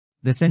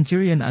The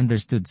centurion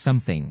understood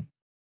something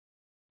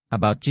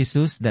about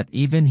Jesus that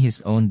even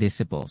his own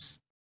disciples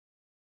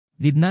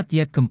did not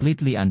yet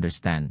completely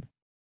understand.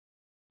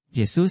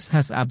 Jesus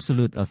has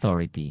absolute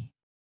authority.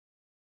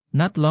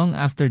 Not long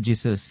after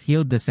Jesus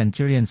healed the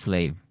centurion's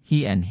slave,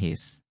 he and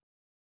his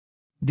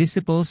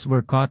disciples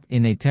were caught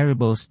in a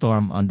terrible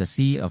storm on the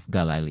Sea of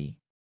Galilee.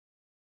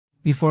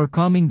 Before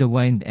calming the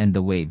wind and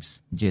the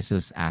waves,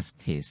 Jesus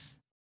asked his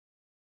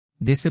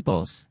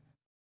disciples,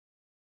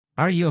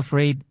 "Are you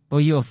afraid, O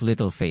you of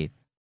little faith?"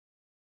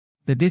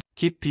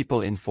 Keep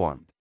people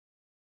informed.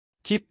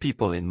 Keep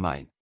people in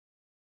mind.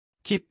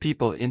 Keep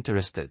people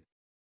interested.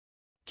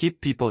 Keep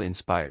people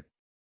inspired.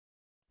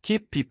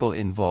 Keep people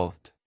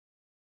involved.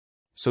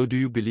 So do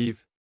you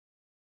believe?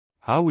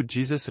 How would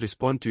Jesus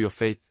respond to your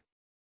faith?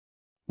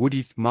 Would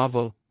he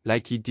marvel,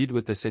 like he did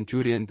with the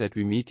centurion that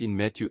we meet in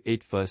Matthew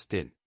 8 verse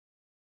 10?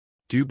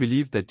 Do you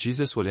believe that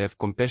Jesus will have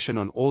compassion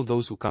on all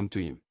those who come to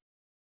him?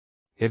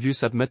 Have you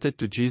submitted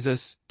to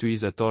Jesus, to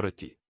his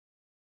authority?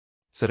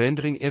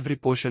 Surrendering every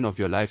portion of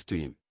your life to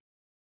him.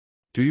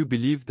 Do you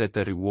believe that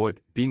the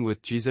reward, being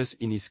with Jesus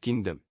in his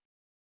kingdom,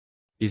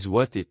 is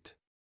worth it?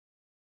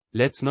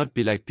 Let's not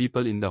be like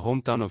people in the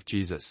hometown of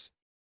Jesus,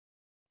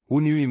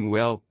 who knew him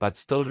well but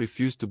still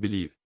refused to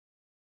believe.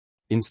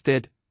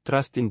 Instead,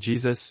 trust in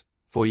Jesus,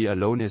 for he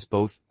alone has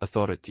both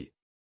authority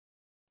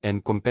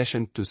and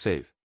compassion to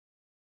save.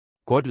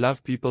 God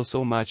loved people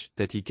so much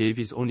that he gave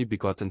his only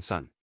begotten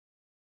Son,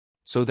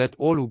 so that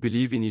all who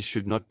believe in him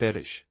should not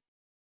perish,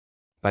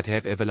 but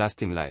have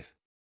everlasting life.